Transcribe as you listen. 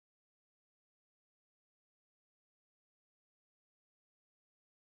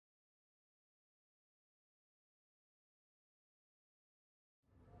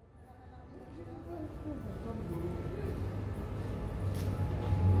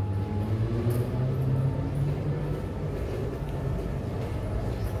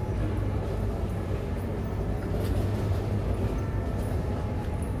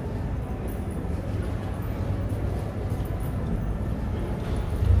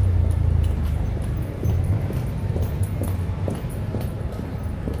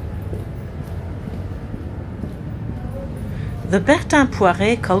The Bertin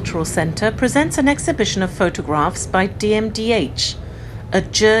Poirée Cultural Centre presents an exhibition of photographs by DMdH, A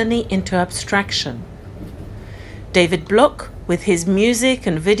Journey into Abstraction. David Bloch, with his music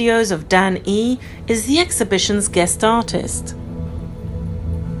and videos of DanY, is the exhibition's guest artist.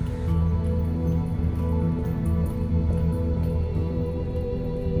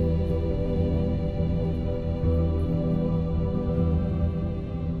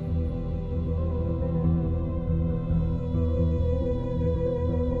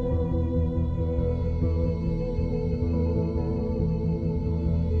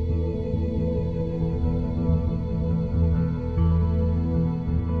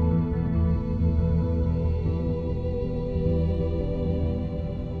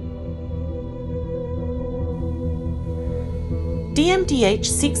 DMdH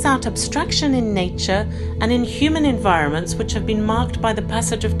seeks out abstraction in nature and in human environments which have been marked by the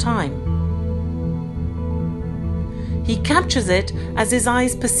passage of time. He captures it as his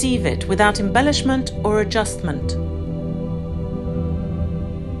eyes perceive it, without embellishment or adjustment.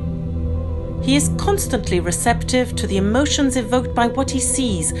 He is constantly receptive to the emotions evoked by what he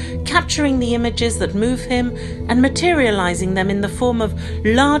sees, capturing the images that move him and materializing them in the form of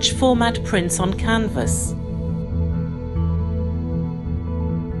large format prints on canvas.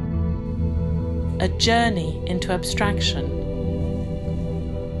 A journey into abstraction.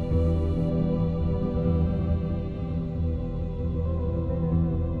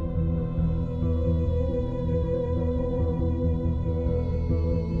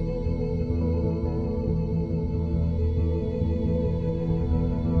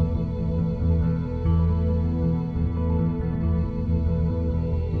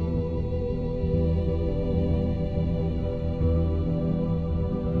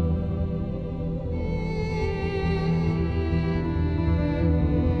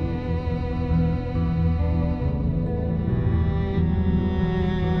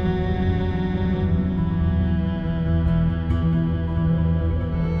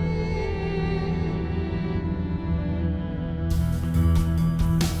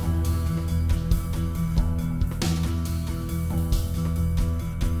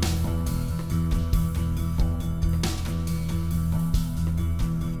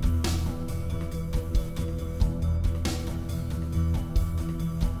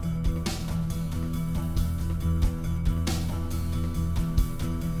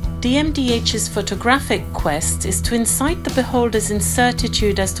 DMdH's photographic quest is to incite the beholder's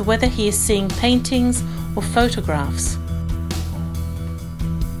incertitude as to whether he is seeing paintings or photographs.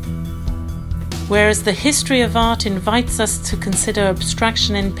 Whereas the history of art invites us to consider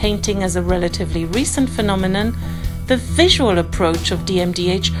abstraction in painting as a relatively recent phenomenon, the visual approach of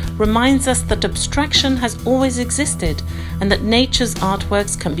DMdH reminds us that abstraction has always existed and that nature's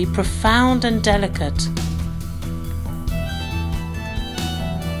artworks can be profound and delicate.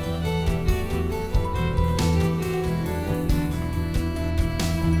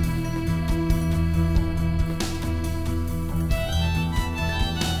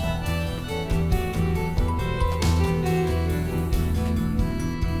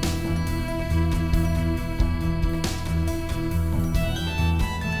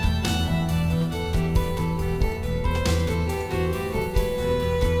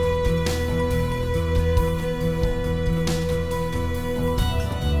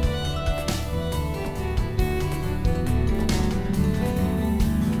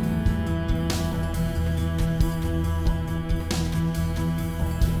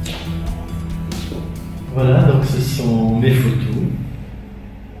 Voilà, donc ce sont mes photos.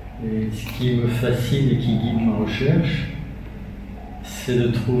 Et ce qui me fascine et qui guide ma recherche, c'est de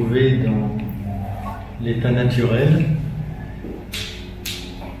trouver dans l'état naturel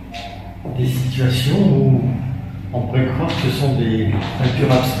des situations où on pourrait croire que ce sont des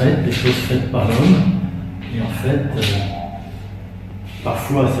peintures abstraites, des choses faites par l'homme. Et en fait,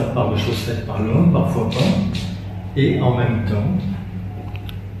 parfois ça part de choses faites par l'homme, parfois pas. Et en même temps,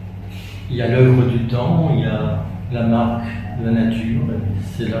 il y a l'œuvre du temps, il y a la marque de la nature,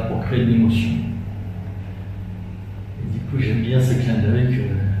 c'est là pour créer de l'émotion. Et du coup, j'aime bien ce clin d'œil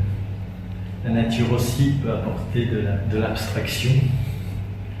que la nature aussi peut apporter de l'abstraction.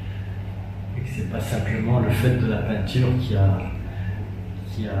 Et que c'est pas simplement le fait de la peinture qui a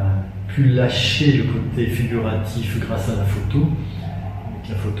pu lâcher le côté figuratif grâce à la photo, mais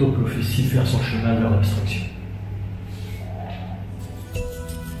que la photo peut aussi faire son chemin vers l'abstraction.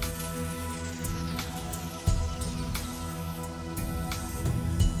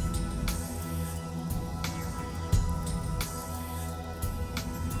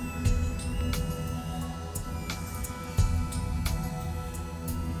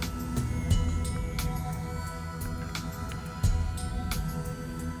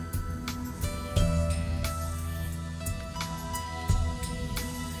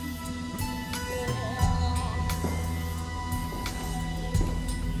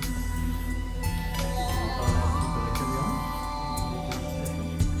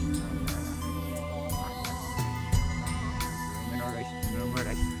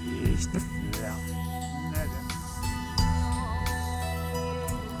 Je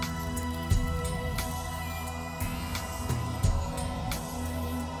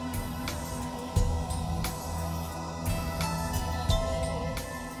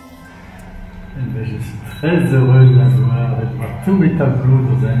suis très heureux de la voir, de voir tous mes tableaux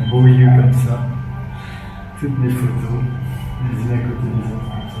dans un beau lieu comme ça. Toutes mes photos, les unes à côté des autres,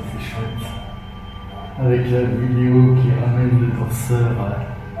 comme ça c'est chouette. Avec la vidéo qui ramène le danseur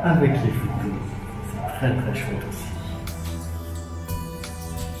avec les photos, c'est très très chouette aussi.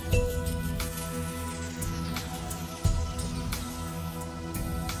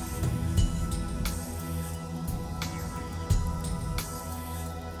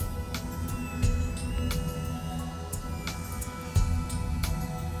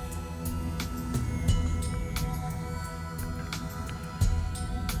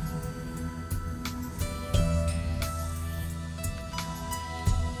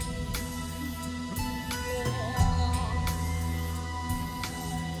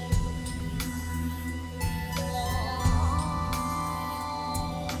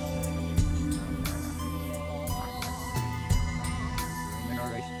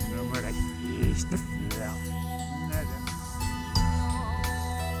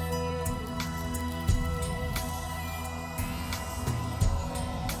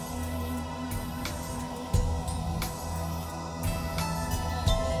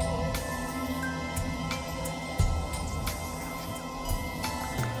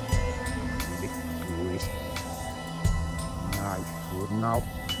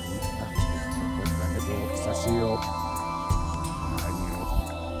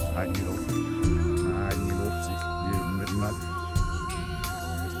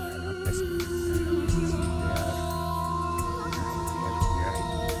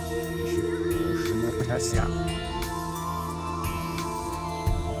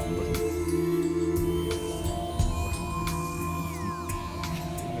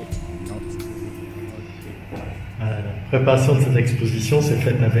 La préparation de cette exposition s'est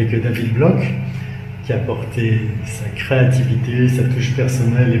faite avec David Bloch, qui a apporté sa créativité, sa touche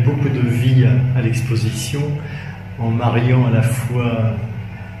personnelle et beaucoup de vie à l'exposition, en mariant à la fois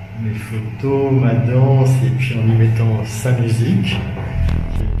mes photos, ma danse et puis en y mettant sa musique.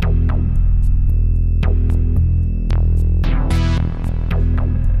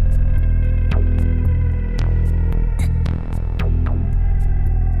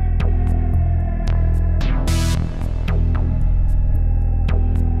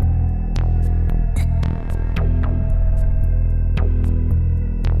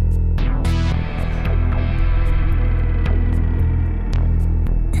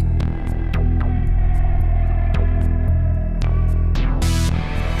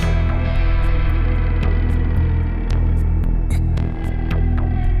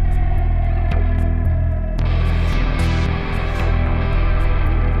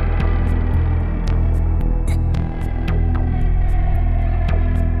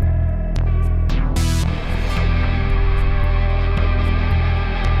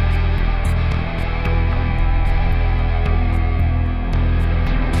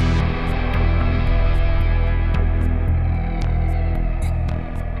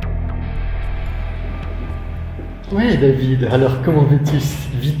 Oui, David, alors comment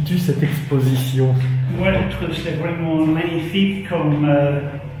vis-tu cette exposition? Moi, je trouve que c'est vraiment magnifique comme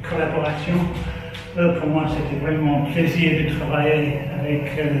collaboration. Pour moi, c'était vraiment un plaisir de travailler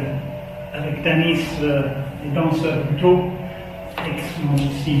avec DanY, les danseurs plutôt, et qui sont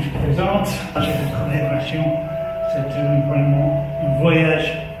aussi présentes. Cette collaboration, c'est vraiment un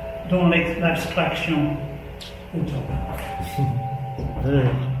voyage dans l'abstraction au top.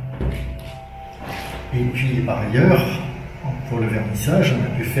 Et puis par ailleurs, pour le vernissage, on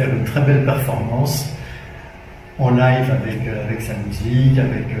a pu faire une très belle performance en live avec sa musique,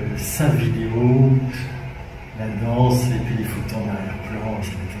 avec sa vidéo, la danse et puis les photos en arrière-plan.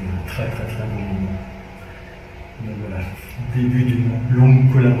 C'était un très très très bon moment. Donc voilà, début d'une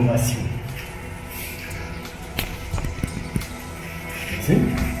longue collaboration. Merci.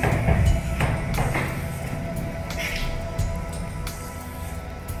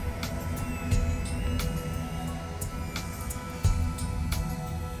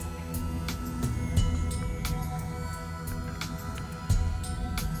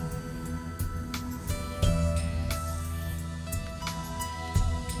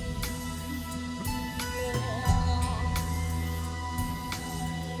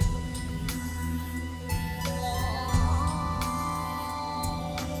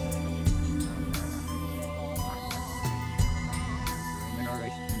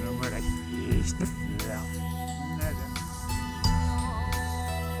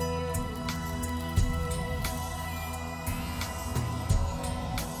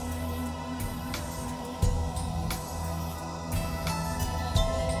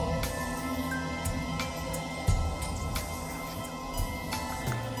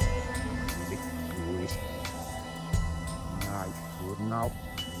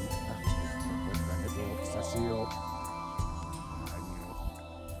 seal.